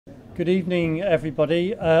Good evening,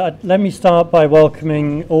 everybody. Let me start by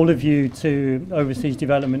welcoming all of you to Overseas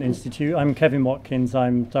Development Institute. I'm Kevin Watkins,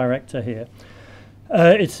 I'm director here.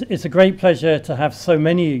 It's a great pleasure to have so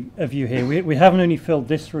many of you here. We haven't only filled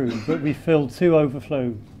this room, but we filled 2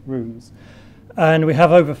 overflow rooms. And we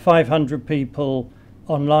have over 500 people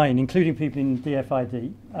online, including people in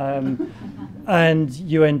DFID and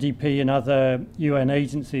UNDP and other UN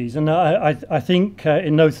agencies. And I think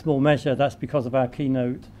in no small measure that's because of our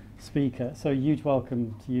keynote speaker. So a huge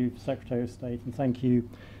welcome to you, Secretary of State, and thank you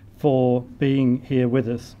for being here with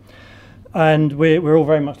us. And we're all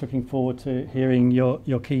very much looking forward to hearing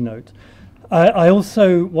your keynote. I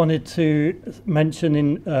also wanted to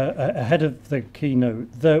mention ahead of the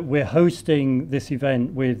keynote that we're hosting this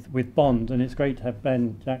event with Bond, and it's great to have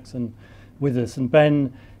Ben Jackson with us. And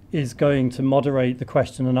Ben is going to moderate the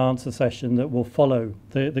question and answer session that will follow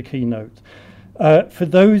the keynote. For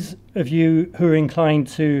those of you who are inclined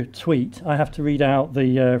to tweet, I have to read out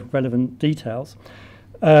the relevant details.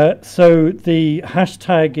 So the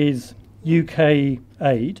hashtag is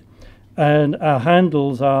UKAid, and our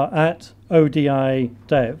handles are at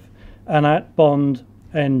ODIDev and at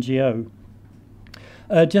BondNGO.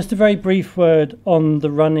 Just a very brief word on the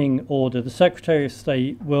running order. The Secretary of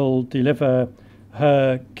State will deliver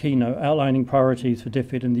her keynote outlining priorities for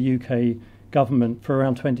DFID and the UK government for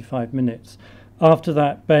around 25 minutes. After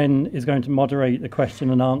that, Ben is going to moderate the question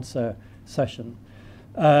and answer session.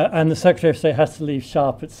 And the Secretary of State has to leave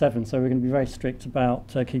sharp at 7, so we're going to be very strict about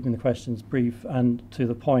keeping the questions brief and to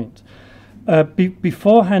the point.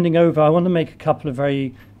 Before handing over, I want to make a couple of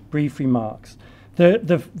very brief remarks.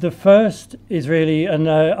 The first is really, and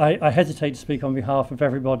I hesitate to speak on behalf of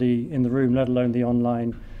everybody in the room, let alone the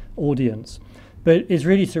online audience, but is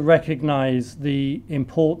really to recognise the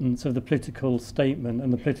importance of the political statement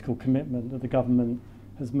and the political commitment that the government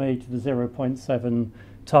has made to the 0.7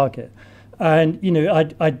 target. And, you know,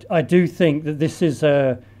 I do think that this is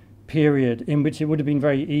a period in which it would have been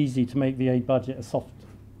very easy to make the aid budget a soft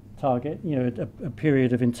target, you know, a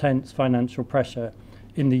period of intense financial pressure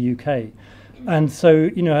in the UK. And so,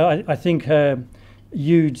 you know, I think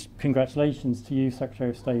huge congratulations to you, Secretary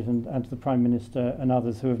of State, and to the Prime Minister and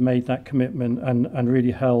others who have made that commitment and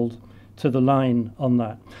really held to the line on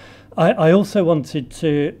that. I also wanted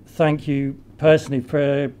to thank you personally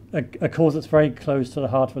for a cause that's very close to the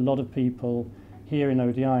heart of a lot of people here in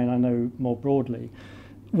ODI, and I know more broadly,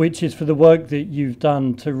 which is for the work that you've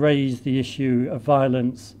done to raise the issue of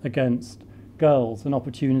violence against girls and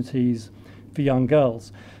opportunities for young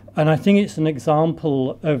girls. And I think it's an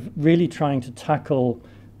example of really trying to tackle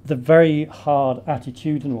the very hard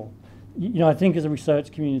attitudinal. You know, I think as a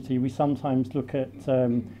research community, we sometimes look at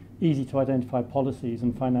easy to identify policies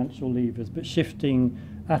and financial levers, but shifting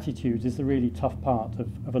attitudes is the really tough part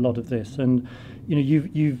of a lot of this. And you know,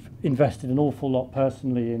 you've invested an awful lot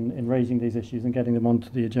personally in raising these issues and getting them onto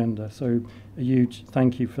the agenda. So a huge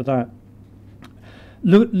thank you for that.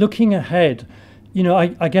 Looking ahead, you know,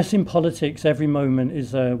 I guess in politics every moment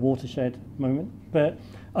is a watershed moment, but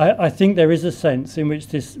I think there is a sense in which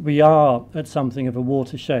we are at something of a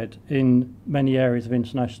watershed in many areas of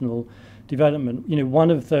international development. You know,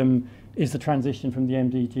 one of them is the transition from the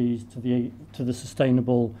MDGs to the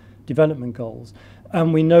Sustainable Development Goals.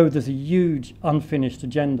 And we know there's a huge unfinished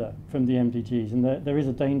agenda from the MDGs, and there is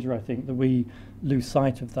a danger, I think, that we lose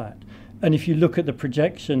sight of that. And if you look at the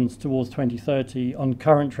projections towards 2030, on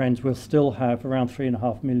current trends, we'll still have around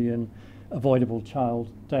 3.5 million avoidable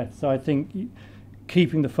child deaths. So I think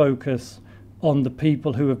keeping the focus on the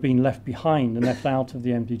people who have been left behind and left out of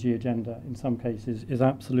the MDG agenda in some cases is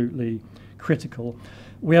absolutely critical.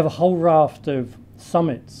 We have a whole raft of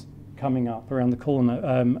summits coming up around the corner.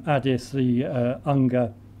 Addis, the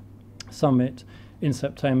UNGA summit in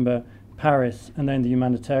September, Paris, and then the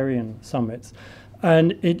humanitarian summits.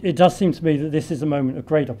 And it does seem to me that this is a moment of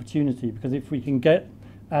great opportunity, because if we can get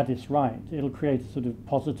Addis right, it'll create a sort of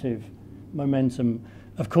positive momentum.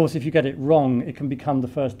 Of course, if you get it wrong, it can become the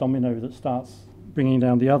first domino that starts bringing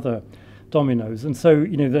down the other dominoes. And so,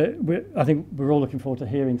 you know, I think we're all looking forward to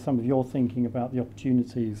hearing some of your thinking about the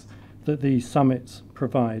opportunities that these summits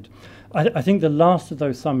provide. I think the last of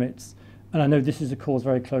those summits, and I know this is a cause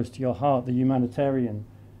very close to your heart, the humanitarian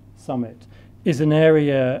summit, is an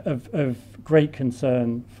area of great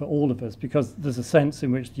concern for all of us, because there's a sense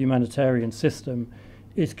in which the humanitarian system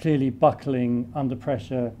is clearly buckling under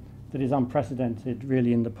pressure that is unprecedented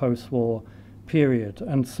really in the post-war period.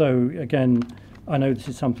 And so again, I know this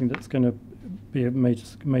is something that's going to be a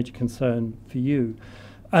major concern for you.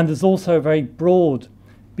 And there's also a very broad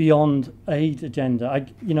beyond aid agenda.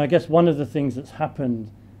 I guess one of the things that's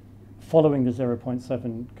happened following the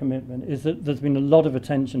 0.7 commitment is that there's been a lot of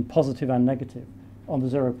attention, positive and negative, on the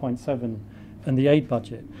 0.7 and the aid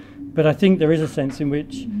budget. But I think there is a sense in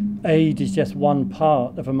which aid is just one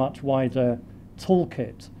part of a much wider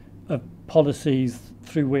toolkit of policies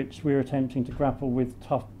through which we're attempting to grapple with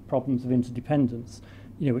tough problems of interdependence,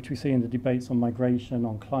 which we see in the debates on migration,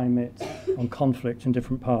 on climate, on conflict in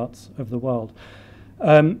different parts of the world.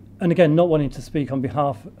 And again, not wanting to speak on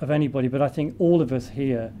behalf of anybody, but I think all of us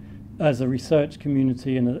here as a research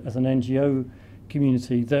community and as an NGO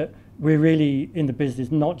community, that we're really in the business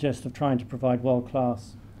not just of trying to provide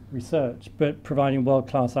world-class research, but providing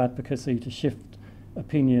world-class advocacy to shift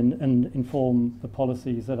opinion and inform the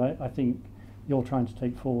policies that I think you're trying to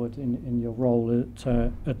take forward in your role at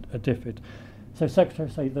DFID. So Secretary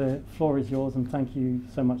of State, the floor is yours, and thank you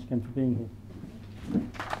so much again for being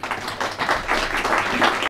here.